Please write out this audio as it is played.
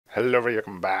Hello,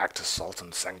 welcome back to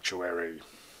Sultan Sanctuary.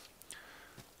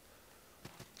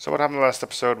 So what happened last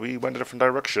episode? We went a different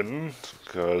direction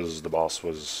because the boss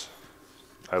was,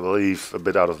 I believe, a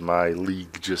bit out of my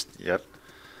league just yet.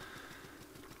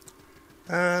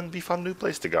 And we found a new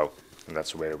place to go. And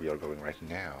that's where we are going right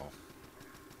now.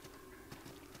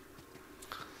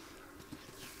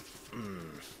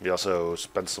 We also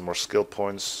spent some more skill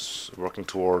points working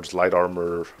towards light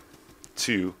armor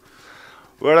 2.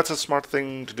 Whether that's a smart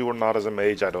thing to do or not as a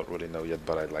mage, I don't really know yet,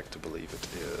 but I'd like to believe it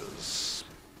is.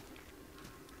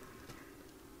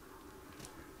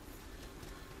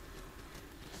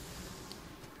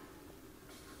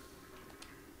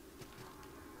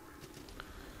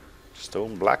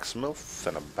 Stone blacksmith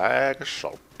and a bag of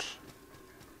salt.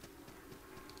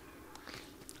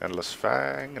 Endless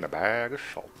fang and a bag of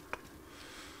salt.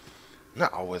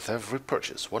 Now, with every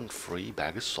purchase, one free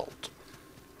bag of salt.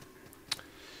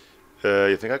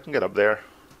 You think I can get up there?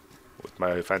 With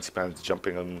my fancy pants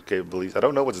jumping on capabilities. I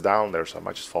don't know what's down there, so I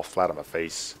might just fall flat on my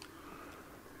face.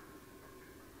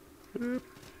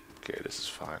 Okay, this is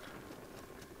fine.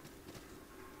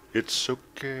 It's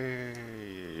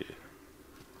okay.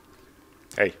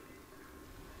 Hey.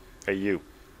 Hey, you.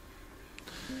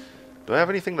 Do I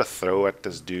have anything to throw at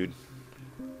this dude?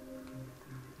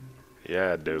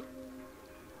 Yeah, I do.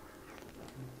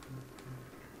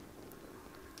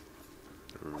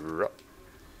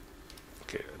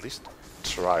 Okay, at least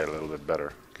try a little bit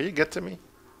better. Can you get to me?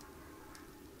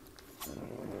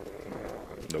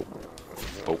 Nope.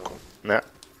 Poke. Nah.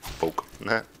 Poke.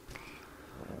 Nah.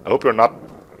 I hope you're not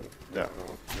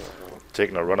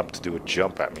taking a run up to do a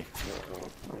jump at me.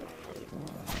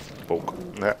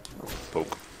 Poke. Nah.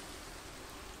 Poke.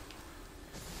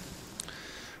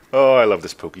 Oh, I love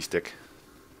this pokey stick.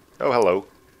 Oh, hello.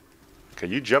 Can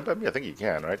you jump at me? I think you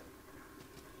can, right?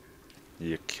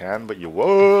 You can, but you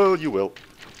will.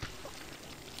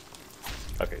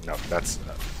 Okay, no, that's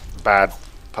a bad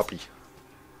puppy.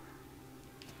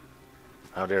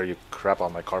 How dare you crap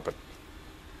on my carpet?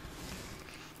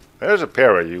 There's a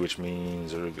pair of you, which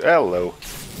means hello.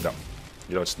 No,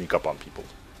 you don't sneak up on people.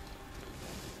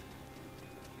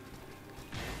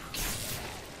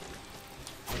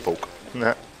 Poke.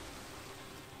 Nah.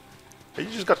 You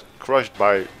just got crushed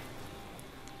by.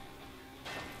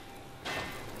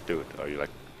 Dude, are you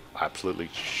like absolutely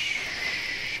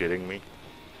shitting me?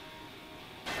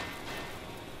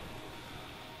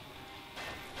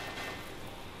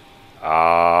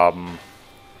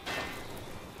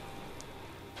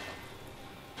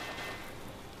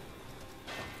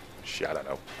 Shit, I don't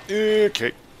know.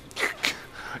 Okay.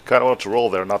 Kinda wanted to roll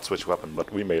there, not switch weapon,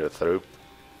 but we made it through.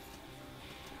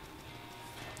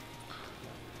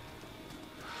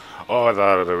 Oh,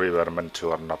 whether we were meant to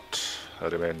or not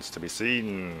remains to be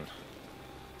seen.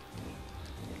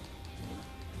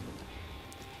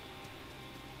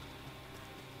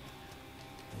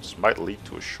 This might lead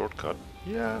to a shortcut.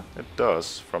 Yeah, it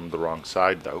does, from the wrong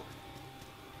side though.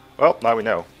 Well, now we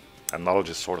know. And knowledge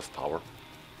is sort of power.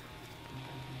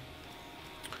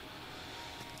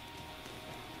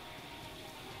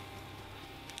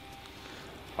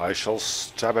 I shall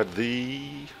stab at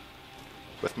thee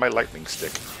with my lightning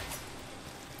stick.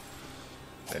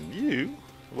 And you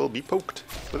will be poked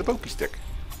with a pokey stick.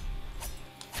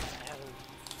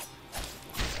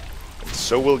 And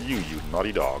so will you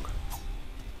naughty dog.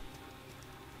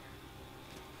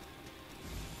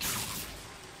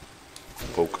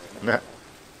 Poke. Nah.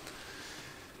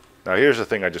 Now here's the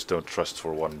thing I just don't trust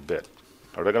for one bit.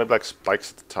 Are there gonna be like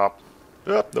spikes at the top?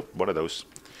 Oh, nope, one of those.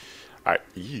 Alright,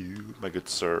 you, my good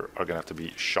sir, are gonna have to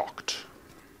be shocked.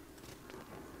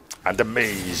 And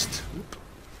amazed. Oop.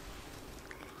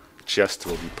 Chest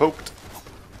will be poked.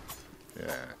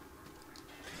 Yeah.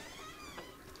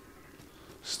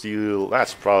 Steel,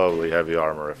 that's probably heavy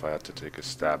armor if I had to take a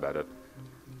stab at it.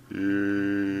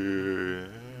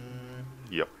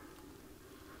 Yep.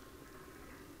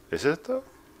 Is it though?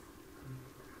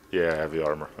 Yeah, heavy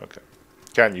armor. Okay.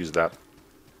 Can't use that.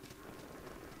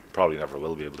 Probably never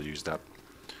will be able to use that.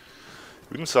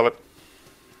 We can sell it.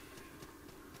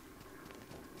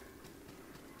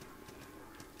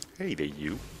 Hey there,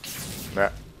 you. Nah.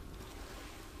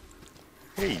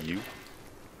 Hey, you.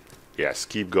 Yes,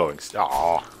 keep going.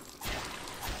 Aww.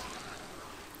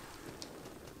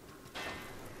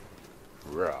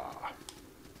 Rah.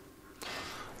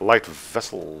 Light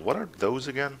vessel. What are those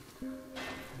again?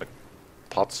 Like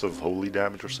pots of holy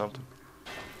damage or something?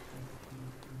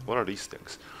 What are these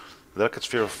things? The delicate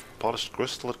sphere of polished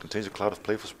crystal. It contains a cloud of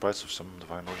playful sprites of some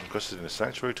divine origin. Crusted in a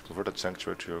sanctuary to convert that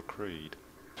sanctuary to your creed.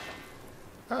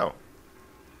 Oh.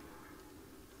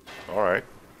 Alright.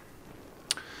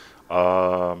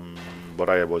 what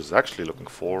I was actually looking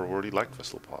for were the light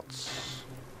vessel pots.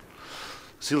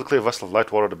 Seal clear vessel of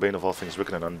Lightwater, the bane of all things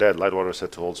wicked and undead. Lightwater is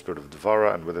said to hold spirit of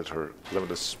Devourer, and with it her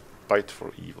limitless spite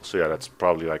for evil. So yeah, that's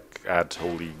probably like add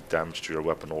holy damage to your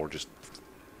weapon, or just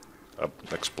an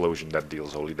explosion that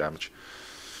deals holy damage.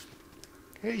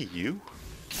 Hey, you.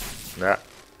 Nah.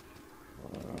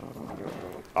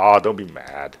 Ah, don't be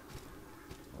mad.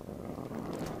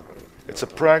 It's a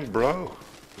prank, bro.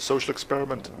 A social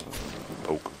experiment.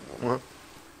 Poke.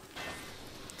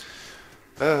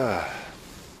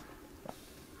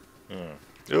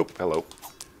 Oop, hello.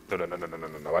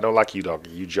 No. I don't like you, dog.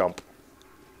 You jump.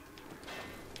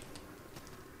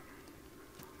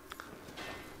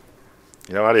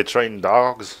 You know how they train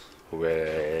dogs?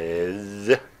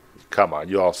 With... Come on,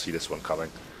 you all see this one coming.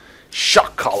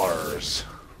 Shock collars!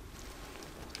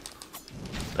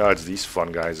 Oh, it's these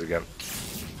fun guys again.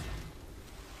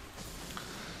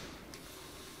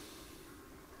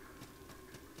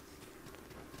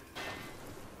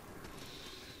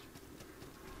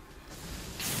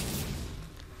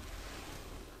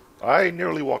 I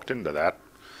nearly walked into that.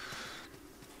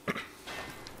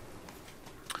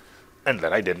 And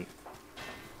then I didn't.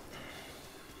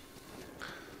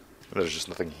 There's just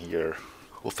nothing here.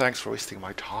 Well, thanks for wasting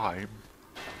my time.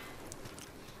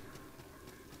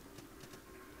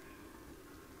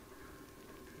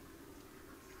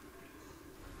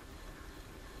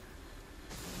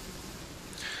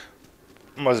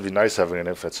 Must be nice having an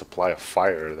infinite supply of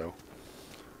fire, though.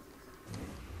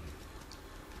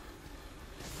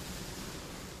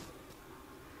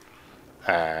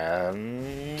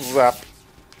 And zap.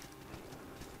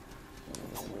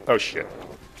 Oh shit.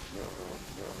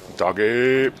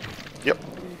 Doggy. Yep.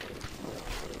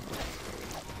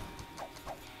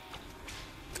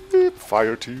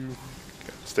 Fire too.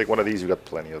 Okay, let's take one of these, we got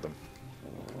plenty of them.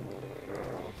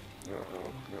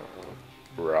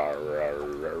 Rah, rah,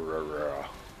 rah, rah, rah.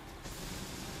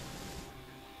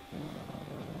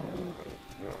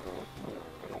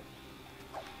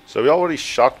 So we already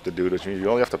shocked the dude, which means you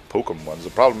only have to poke him once. The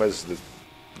problem is the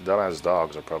dumbass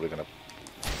dogs are probably gonna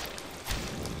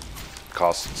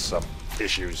cause some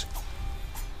issues.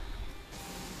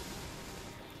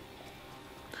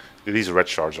 These red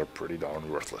shards are pretty darn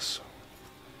worthless.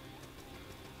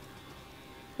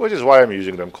 Which is why I'm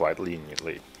using them quite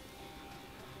leniently.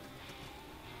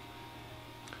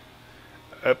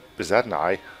 Is that an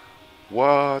eye?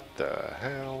 What the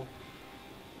hell?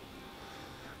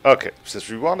 Okay, since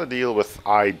we want to deal with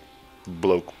eye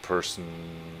bloke person,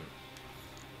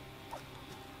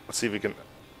 let's see if we can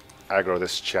aggro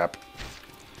this chap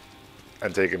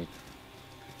and take him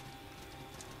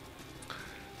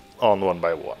on one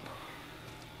by one.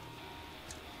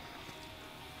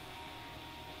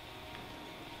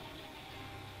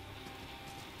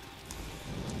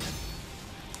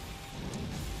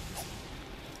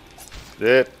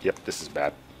 Yep, this is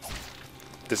bad.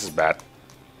 This is bad.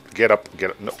 Get up,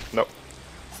 no, no.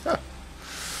 Huh.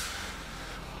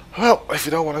 Well, if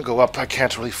you don't want to go up, I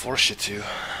can't really force you to.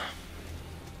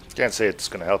 Can't say it's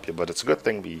going to help you, but it's a good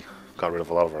thing we got rid of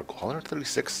a lot of our gold.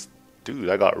 136. Dude,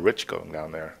 I got rich going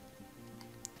down there.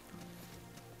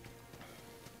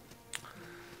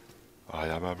 I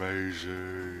am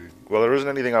amazing. Well, there isn't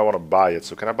anything I want to buy yet,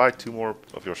 so can I buy 2 more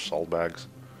of your salt bags?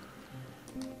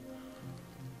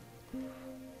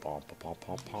 Pom, pom,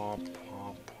 pom, pom,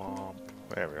 pom, pom.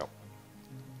 There we go.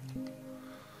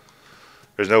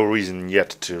 There's no reason yet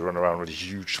to run around with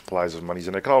huge supplies of monies,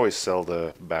 and I can always sell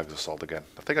the bags of salt again.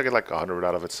 I think I get like 100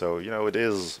 out of it, so, you know, it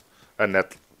is a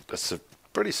net, a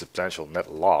pretty substantial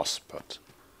net loss, but...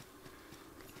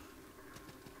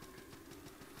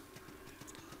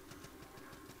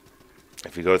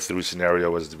 If you go through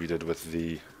scenario as we did with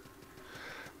the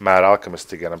Mad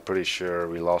Alchemist again, I'm pretty sure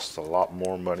we lost a lot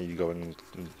more money going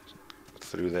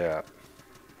through that.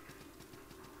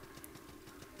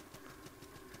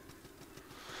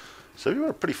 So you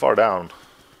were pretty far down,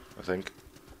 I think.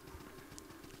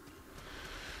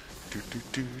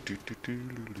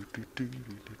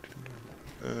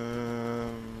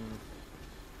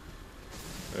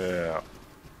 Yeah.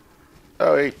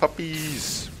 Oh, hey,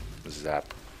 puppies!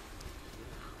 Zap.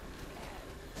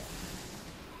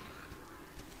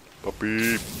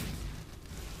 Puppy.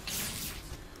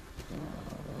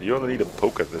 You only need a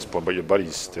poke at this point, but your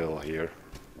buddy's still here.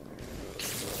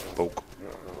 Poke.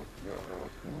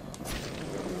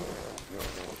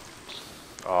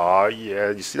 Oh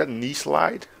yeah, you see that knee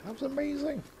slide? That was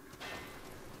amazing.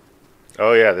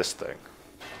 Oh yeah, this thing.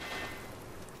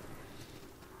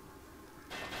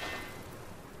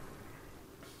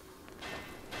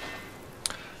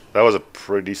 That was a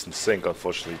pretty decent sink,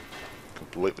 unfortunately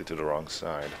completely to the wrong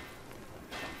side.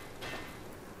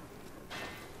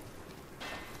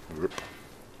 Rip.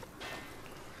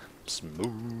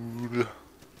 Smooth.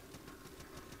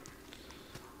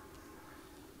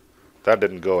 That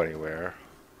didn't go anywhere.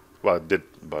 Well, it did,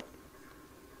 but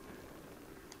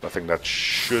nothing that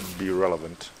should be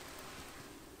relevant.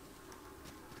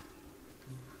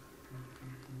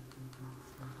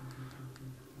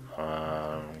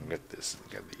 Get this,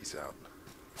 get these out.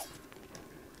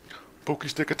 Pokey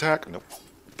stick attack. Nope.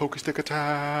 Pokey stick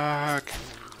attack.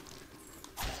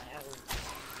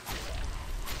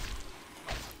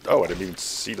 Oh, I didn't even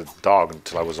see the dog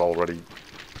until I was already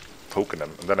poking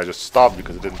him. And then I just stopped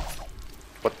because it didn't...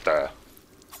 What the...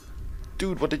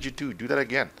 Dude, what did you do? Do that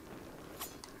again.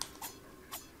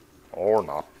 Or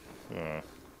not.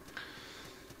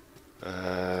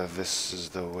 This is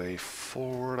the way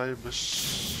forward, I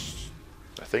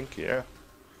think, yeah.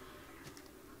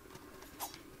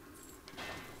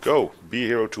 Go! Be a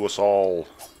hero to us all.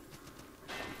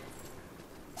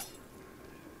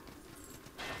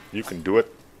 You can do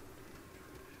it.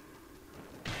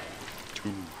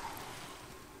 Ooh.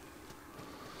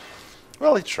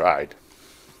 Well, he tried.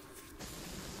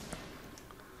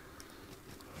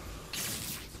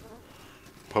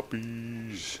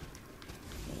 Puppies.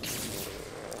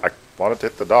 I wanted to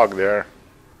hit the dog there.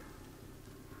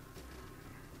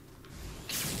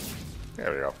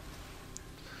 There we go.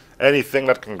 Anything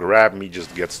that can grab me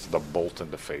just gets the bolt in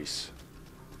the face.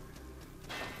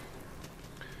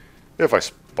 If I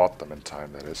spot them in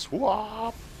time, that is.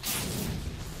 Whoop.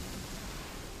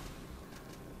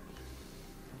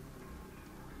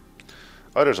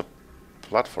 Oh, there's a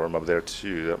platform up there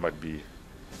too. That might be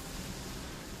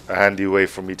a handy way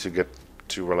for me to get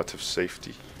to relative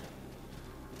safety.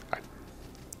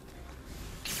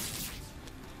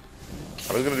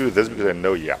 I'm just gonna do this because I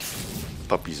know, yeah,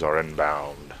 puppies are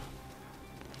inbound.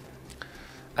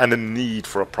 And a need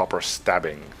for a proper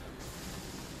stabbing.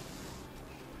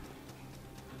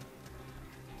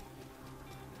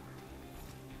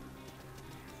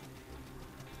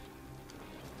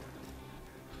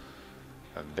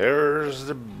 And there's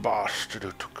the bastard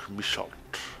who took me shot.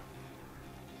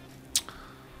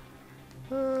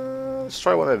 Let's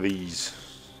try one of these.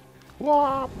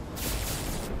 Whoop.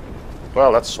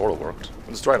 Well, that sort of worked.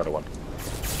 Let's try another one.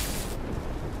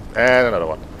 And another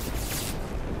one.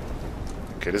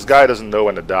 Okay, this guy doesn't know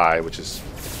when to die, which is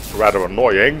rather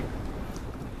annoying.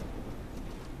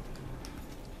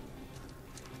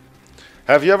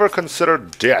 Have you ever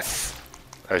considered death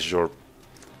as your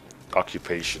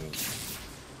occupation?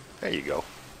 There you go.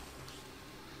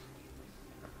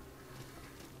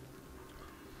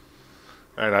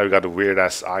 And now we got the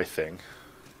weird-ass eye thing.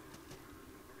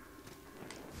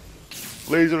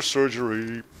 Laser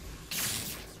surgery.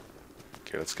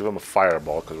 Okay, let's give him a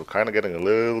fireball, because we're kind of getting a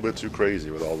little bit too crazy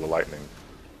with all the lightning.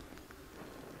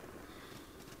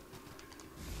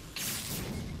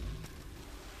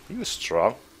 He was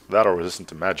strong. That or resistant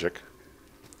to magic.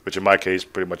 Which in my case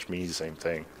pretty much means the same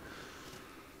thing.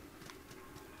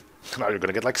 Now you're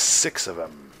gonna get like 6 of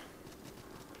them.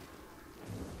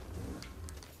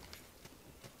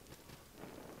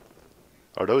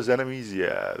 Are those enemies?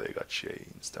 Yeah, they got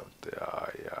chains, don't they? Ah,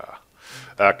 yeah.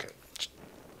 Okay.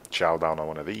 Chow down on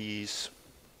one of these.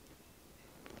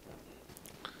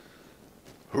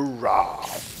 Hurrah!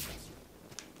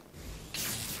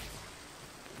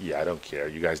 Yeah, I don't care.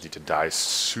 You guys need to die as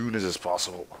soon as is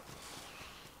possible.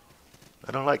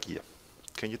 I don't like you.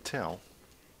 Can you tell?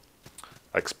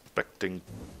 Expecting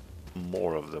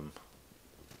more of them.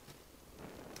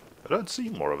 I don't see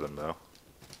more of them though.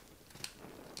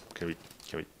 Can we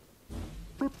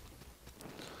bloop.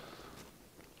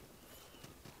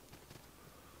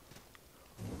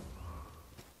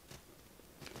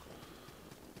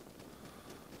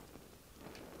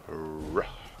 Hurrah.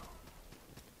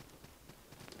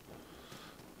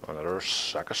 Another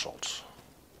sack of salt.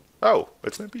 Oh,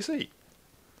 it's an NPC.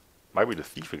 Might be the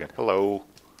thief again. Hello.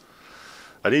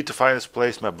 I need to find this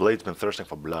place. My blade's been thirsting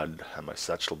for blood, and my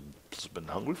satchel's been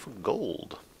hungry for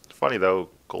gold. Funny though,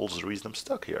 gold's the reason I'm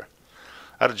stuck here.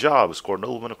 I had a job, scored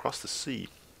noblemen across the sea.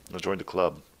 I joined the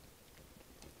club.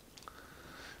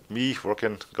 Me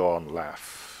working, go on,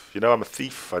 laugh. You know, I'm a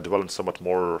thief. I dwell in somewhat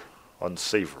more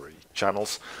unsavory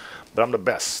channels, but I'm the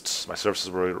best. My services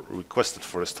were requested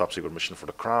for this top secret mission for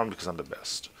the crown because I'm the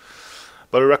best.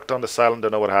 But I wrecked on this island.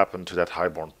 Don't know what happened to that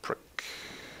highborn prick.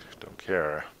 Don't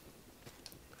care.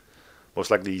 Most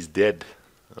likely he's dead.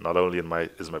 Not only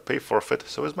is my pay forfeit,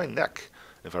 so is my neck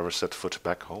if I ever set foot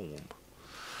back home.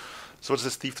 So what's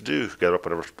this thief to do? Gather up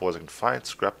whatever spoils I can find,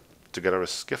 scrap together a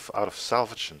skiff out of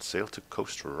salvage, and sail to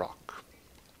Coast Rock.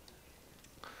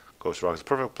 Coast Rock is a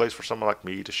perfect place for someone like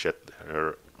me to shed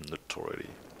their notoriety.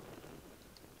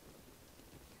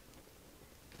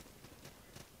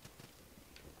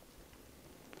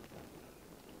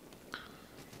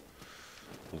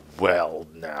 Well,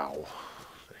 now.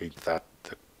 Ain't that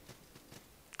the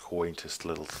quaintest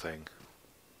little thing?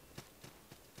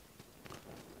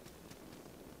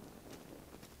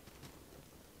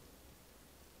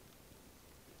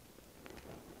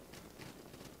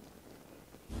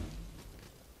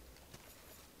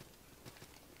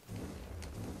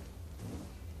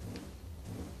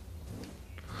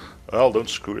 Well, don't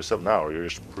screw this up now, or you're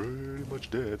just pretty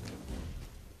much dead.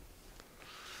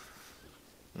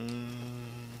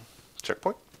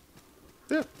 Checkpoint?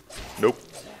 Yeah. Nope.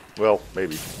 Well,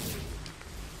 maybe.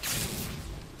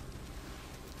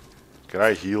 Can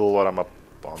I heal while I'm up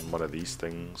on one of these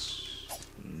things?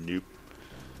 Nope.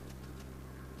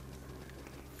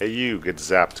 Hey, you, get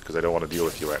zapped, because I don't want to deal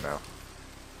with you right now.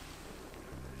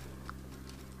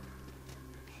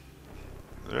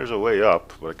 There's a way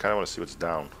up, but I kind of want to see what's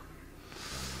down.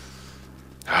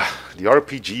 The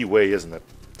RPG way, isn't it?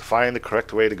 Find the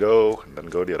correct way to go, and then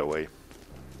go the other way.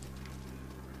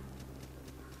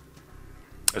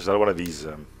 There's another one of these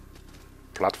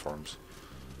platforms.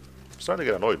 I'm starting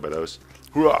to get annoyed by those.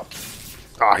 Hurrah!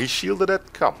 Ah, he shielded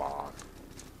it? Come on.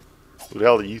 Who the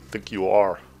hell do you think you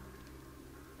are?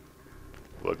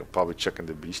 Well, I can probably check in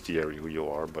the bestiary who you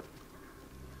are, but...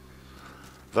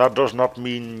 that does not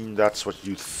mean that's what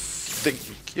you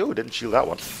think. Yo, didn't shield that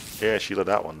one. Yeah, shielded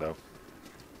that one, though.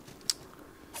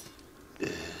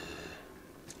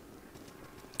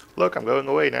 Look, I'm going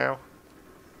away now.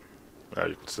 Oh,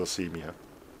 you can still see me, huh?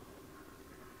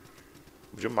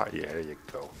 Would you mind? Yeah, there you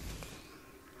go.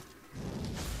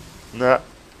 Nah.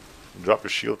 Drop your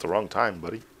shield at the wrong time,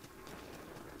 buddy.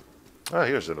 Ah,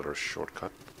 here's another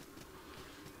shortcut.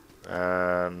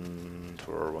 And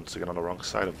we're once again on the wrong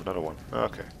side of another one.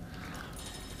 Okay.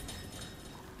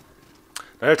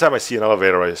 Every time I see an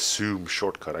elevator, I assume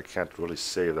shortcut. I can't really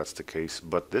say if that's the case,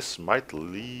 but this might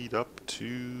lead up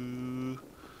to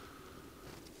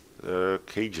the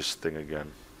cages thing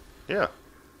again. Yeah.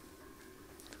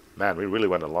 Man, we really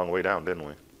went a long way down, didn't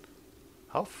we?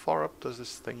 How far up does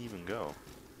this thing even go?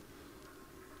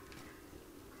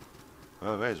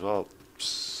 Well, may as well...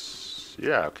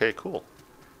 yeah, okay, cool.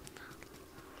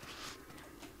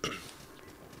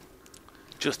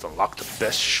 Just unlock the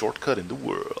best shortcut in the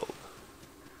world.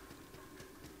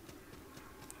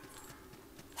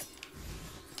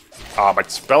 Ah, my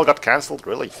spell got cancelled?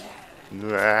 Really?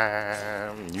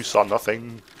 You saw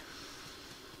nothing.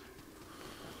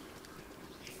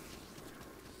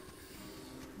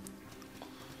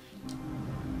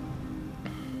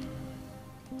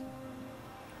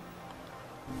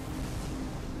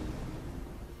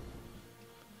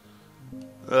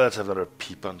 Let's have another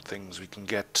peep on things we can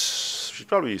get. We should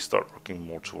probably start working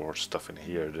more towards stuff in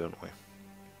here, don't we?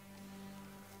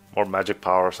 More magic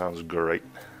power sounds great.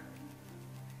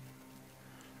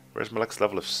 Where's my next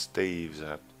level of staves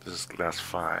at? This is class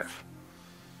 5.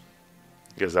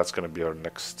 Guess that's going to be our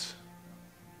next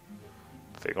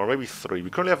thing. Or maybe 3. We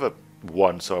currently have a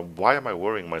 1, so why am I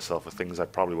worrying myself with things I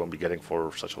probably won't be getting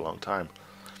for such a long time?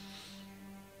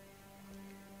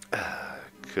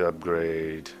 Could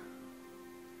upgrade.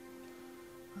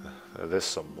 There's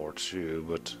some more too,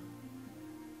 but...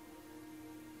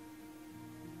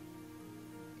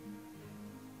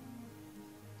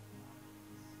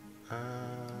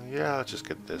 yeah, let's just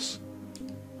get this.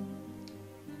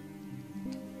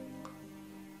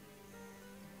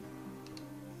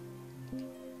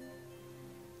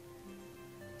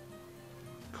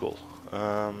 Cool.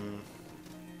 I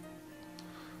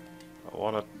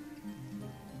wanna...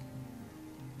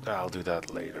 I'll do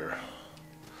that later.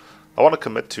 I want to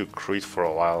commit to Crete for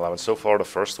a while. I mean, so far the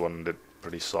first one did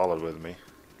pretty solid with me.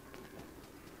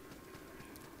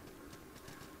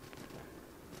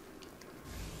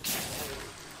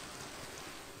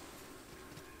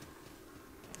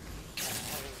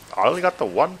 I only got the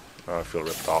one? Oh, I feel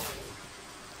ripped off.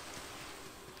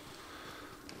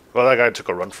 Well, that guy took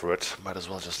a run for it. Might as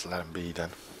well just let him be then.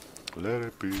 Let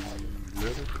it be,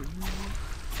 let it be.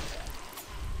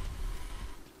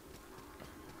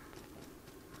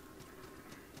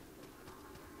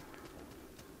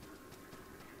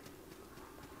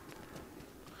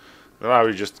 Now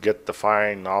we just get the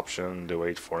fine option to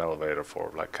wait for an elevator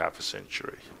for like half a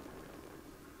century.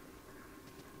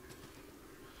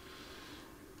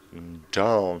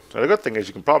 Down. And the good thing is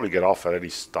you can probably get off at any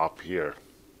stop here.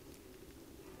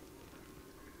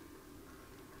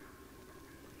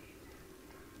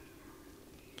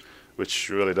 Which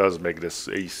really does make this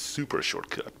a super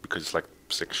shortcut, because it's like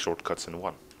 6 shortcuts in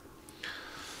one.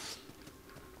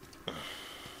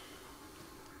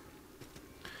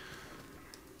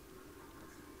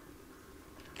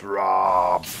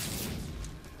 Drop.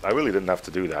 I really didn't have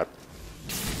to do that.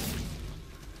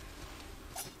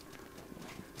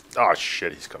 Oh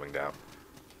shit, he's coming down.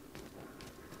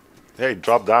 Hey,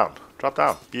 drop down. Drop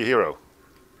down. Be a hero.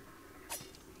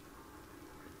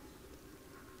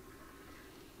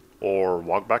 Or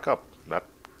walk back up.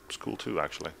 That's cool too,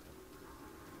 actually.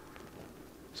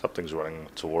 Something's running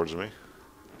towards me.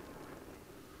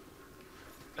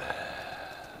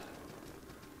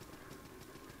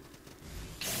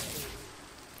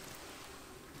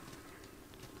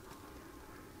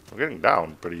 I'm getting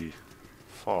down pretty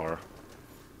far.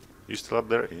 You still up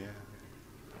there? Yeah.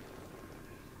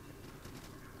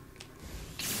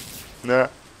 Nah.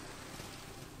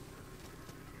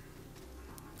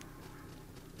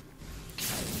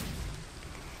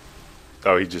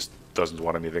 Oh, he just doesn't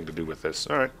want anything to do with this.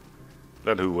 Alright.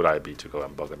 Then who would I be to go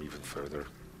and bug him even further?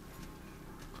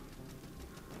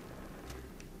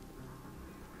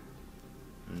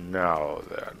 Now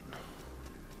then.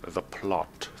 The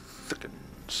plot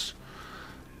thickens.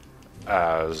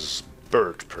 As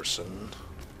Bird Person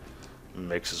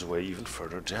makes his way even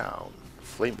further down.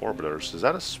 Flame orbiters. Is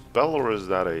that a spell or is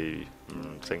that a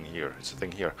thing here? It's a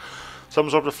thing here. Some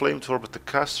absorb the flame to orbit the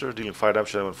caster, dealing fire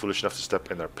damage to anyone foolish enough to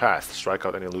step in their path. Strike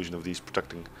out any illusion of these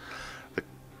protecting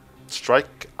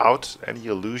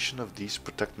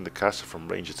the caster from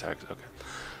range attacks. Okay.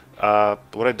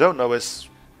 What I don't know is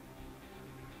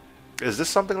this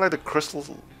something like the crystal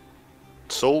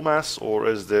soul mass, or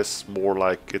is this more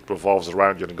like it revolves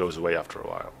around you and goes away after a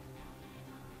while?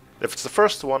 If it's the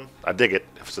first one, I dig it.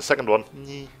 If it's the second one,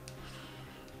 nyeh.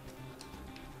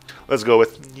 Let's go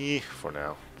with nyeh for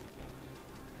now.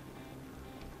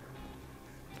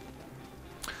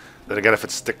 Then again, if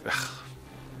it's stick...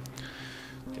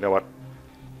 You know what?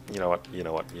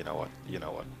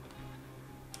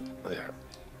 Yeah.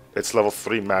 It's level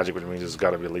 3 magic, which means it's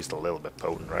got to be at least a little bit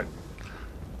potent, right?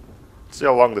 Let's see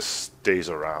how long this stays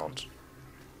around.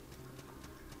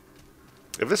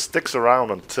 If this sticks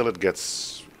around until it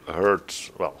gets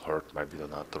hurt... Well, hurt might be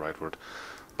not the right word.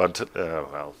 But,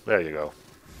 well, there you go.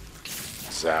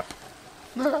 Zap.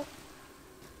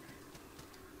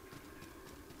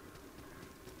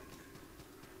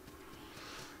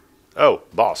 Oh,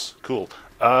 boss. Cool.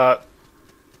 Well,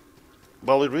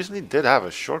 we recently did have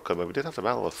a shortcut, but we did have to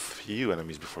battle a few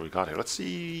enemies before we got here. Let's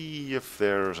see if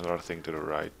there's another thing to the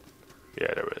right.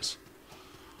 Yeah, there is.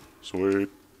 Sweet.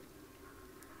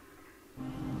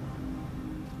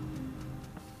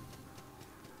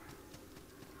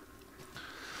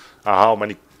 How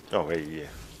many... Oh, hey, yeah.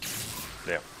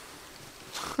 Yeah.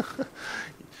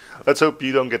 Let's hope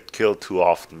you don't get killed too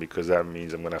often, because that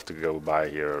means I'm going to have to go by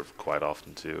here quite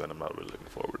often too, and I'm not really looking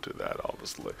forward to that,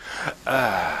 obviously.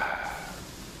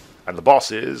 And the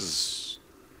boss is...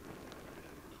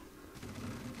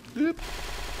 Yep.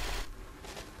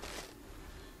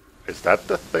 Is that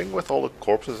the thing with all the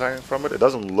corpses hanging from it? It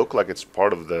doesn't look like it's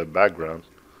part of the background.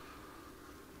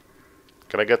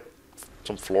 Can I get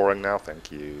some flooring now?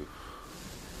 Thank you.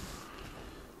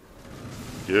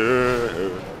 Yeah.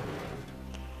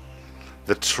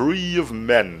 The Tree of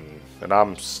Men. And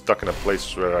I'm stuck in a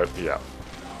place where yeah.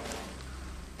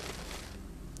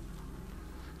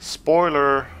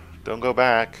 Spoiler. Don't go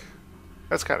back.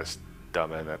 That's kind of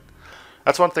dumb, isn't it?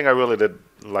 That's one thing I really did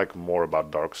like more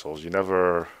about Dark Souls. You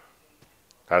never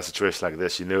had a situation like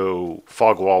this. You know,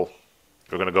 fog wall,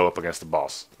 you're going to go up against the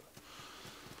boss.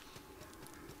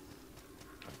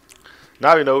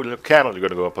 Now you know, canon, you're going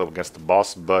to go up against the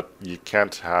boss, but you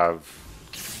can't have...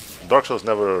 Dark Souls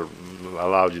never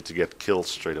allowed you to get killed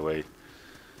straight away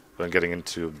when getting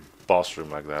into a boss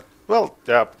room like that. Well,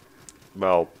 yeah,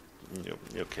 well,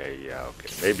 okay, yeah, okay.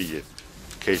 Maybe you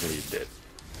occasionally did.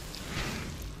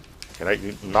 Can I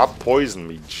not poison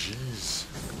me? Jeez.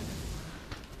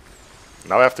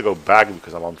 Now I have to go back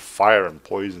because I'm on fire and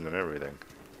poison and everything.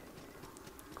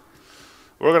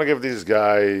 We're gonna give this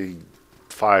guy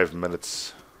 5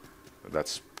 minutes.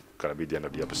 That's gonna be the end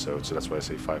of the episode, so that's why I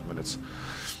say 5 minutes.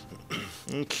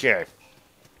 Okay.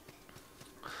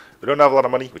 We don't have a lot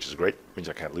of money, which is great. Means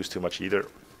I can't lose too much either.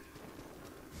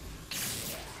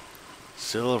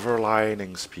 Silver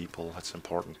linings, people. That's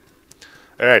important.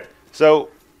 Alright, so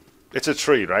it's a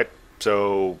tree, right?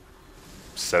 So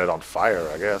set it on fire,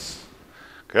 I guess.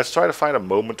 Let's try to find a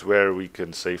moment where we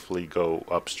can safely go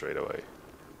up straight away.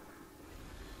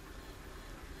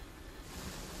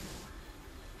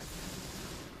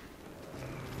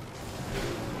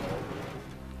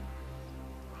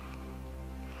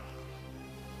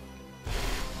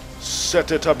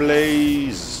 Set it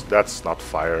ablaze! That's not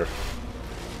fire.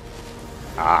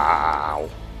 Ow.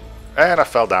 And I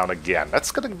fell down again.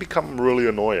 That's going to become really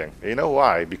annoying. You know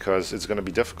why? Because it's going to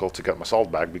be difficult to get my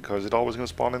salt back because it's always going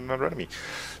to spawn in another enemy.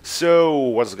 So,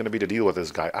 what's going to be the deal with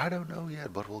this guy? I don't know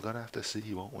yet, but we're going to have to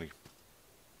see, won't we?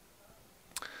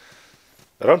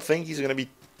 I don't think he's going to be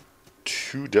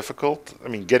too difficult. I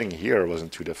mean, getting here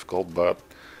wasn't too difficult, but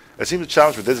it seems the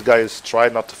challenge with this guy is try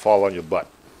not to fall on your butt.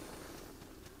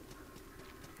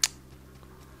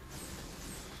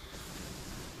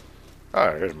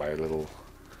 Alright, here's my little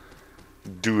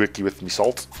doohickey with me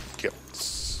salt. Get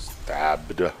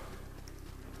stabbed. That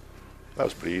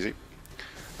was pretty easy.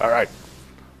 Alright.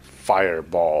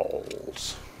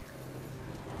 Fireballs.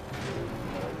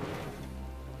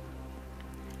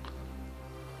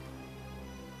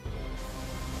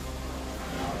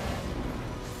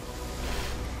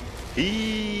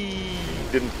 He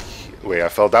didn't... Wait, I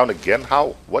fell down again?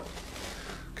 How? What?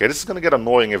 Okay, this is going to get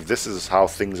annoying if this is how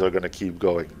things are going to keep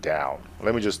going down.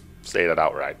 Let me just say that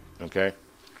outright, okay?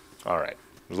 Alright,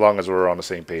 as long as we're on the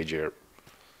same page here.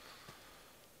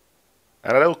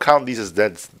 And I don't count these as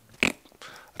deaths. I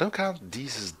don't count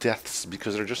these as deaths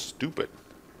because they're just stupid.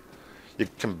 You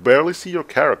can barely see your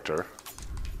character.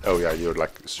 Oh yeah, you're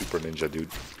like a super ninja dude.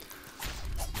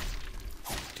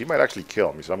 He might actually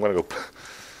kill me, so I'm going to go...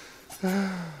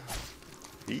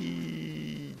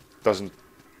 He doesn't...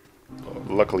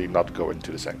 luckily not go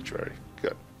into the sanctuary.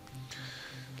 Good.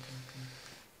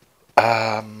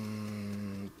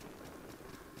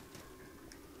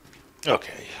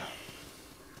 Okay.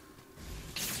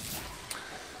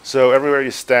 So everywhere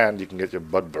you stand, you can get your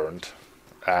butt burned.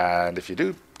 And if you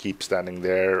do keep standing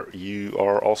there, you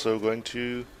are also going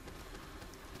to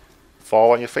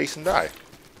fall on your face and die.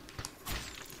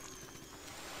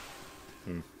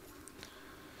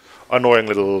 Annoying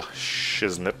little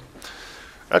shiznit.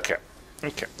 Okay.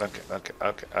 Okay.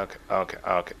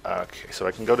 So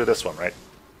I can go to this one, right?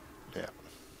 Yeah.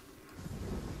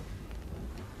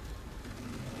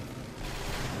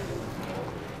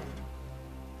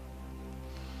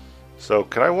 So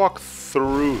can I walk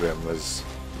through him as...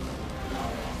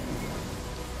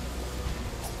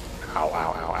 Ow,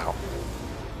 ow, ow, ow.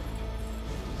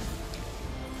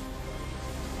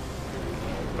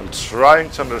 I'm trying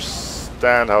to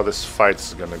understand how this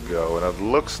fight's gonna go, and it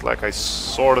looks like I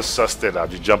sort of sussed it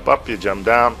out. You jump up, you jump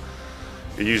down,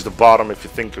 you use the bottom if you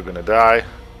think you're gonna die.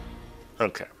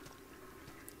 Okay.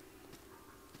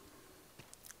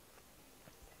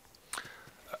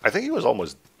 I think he was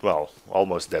almost, well,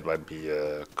 almost dead might be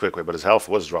a quick way, but his health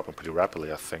was dropping pretty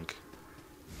rapidly, I think.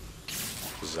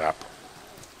 Zap.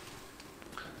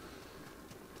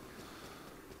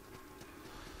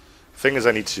 Thing is,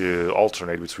 I need to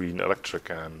alternate between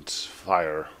electric and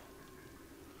fire.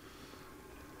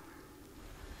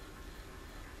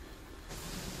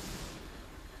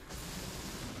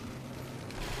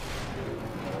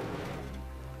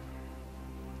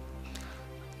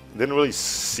 Didn't really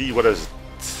see what his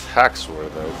attacks were,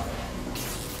 though.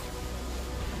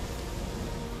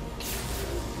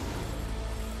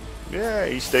 Yeah,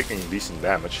 he's taking decent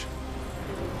damage.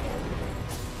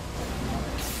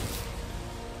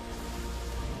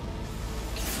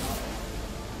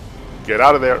 Get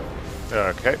out of there.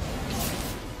 Okay.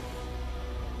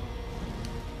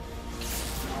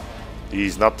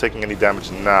 He's not taking any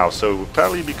damage now, so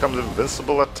apparently he becomes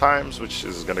invincible at times, which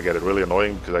is going to get it really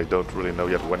annoying because I don't really know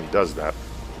yet when he does that.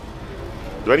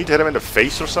 Do I need to hit him in the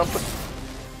face or something?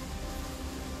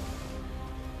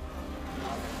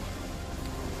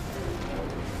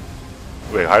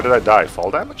 Wait, how did I die? Fall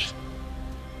damage?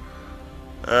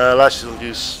 Lashes will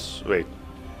use... Wait.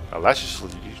 Lashes will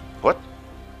use... What?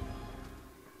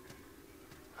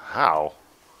 How?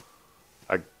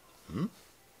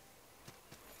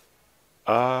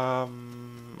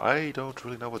 I don't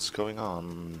really know what's going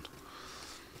on.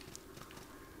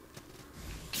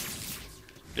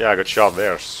 Yeah, I got shot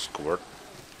there, squirt.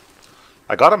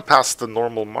 I got him past the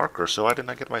normal marker, so why didn't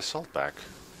I get my salt back?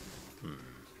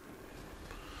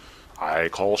 I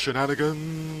call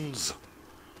shenanigans!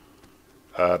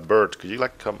 Bird, could you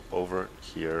like come over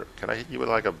here? Can I hit you with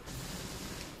like a...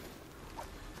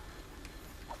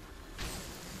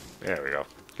 There we go.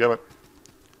 Come on.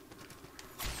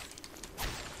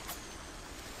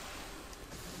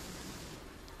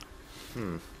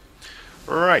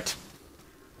 Right.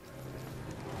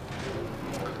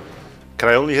 Can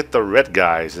I only hit the red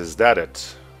guys? Is that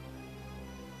it?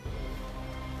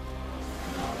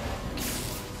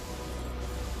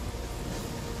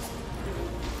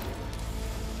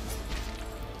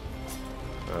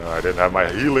 I didn't have my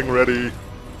healing ready.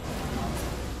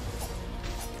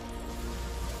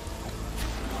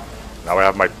 Now I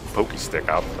have my pokey stick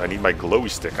out. I need my glowy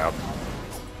stick out.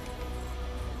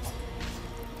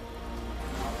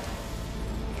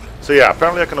 So yeah,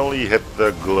 apparently I can only hit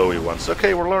the glowy ones.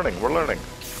 Okay, we're learning, we're learning.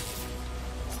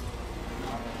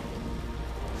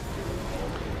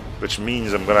 Which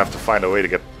means I'm gonna have to find a way to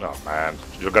get... Oh man,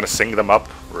 you're gonna sing them up?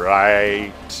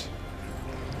 Right.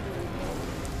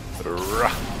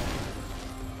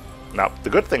 Now, the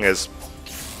good thing is,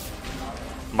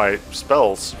 my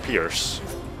spells pierce.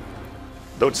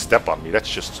 Don't step on me, that's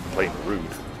just plain rude.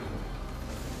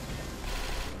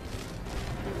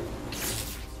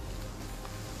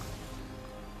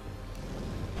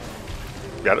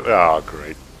 Yeah, oh,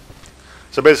 great.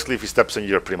 So basically, if he steps in,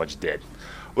 you're pretty much dead.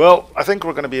 Well, I think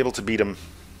we're going to be able to beat him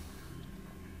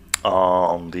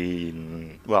on the...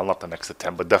 Well, not the next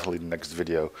attempt, but definitely the next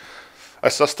video. I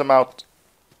sussed him out.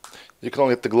 You can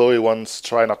only hit the glowy ones.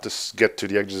 Try not to get to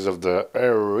the edges of the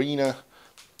arena.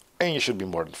 And you should be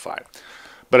more than fine.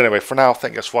 But anyway, for now,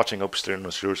 thank you guys for watching. Hope you're still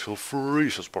yours. Feel free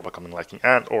to support by commenting, liking,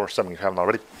 and or subbing if you haven't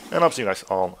already. And I'll see you guys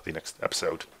on the next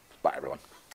episode. Bye, everyone.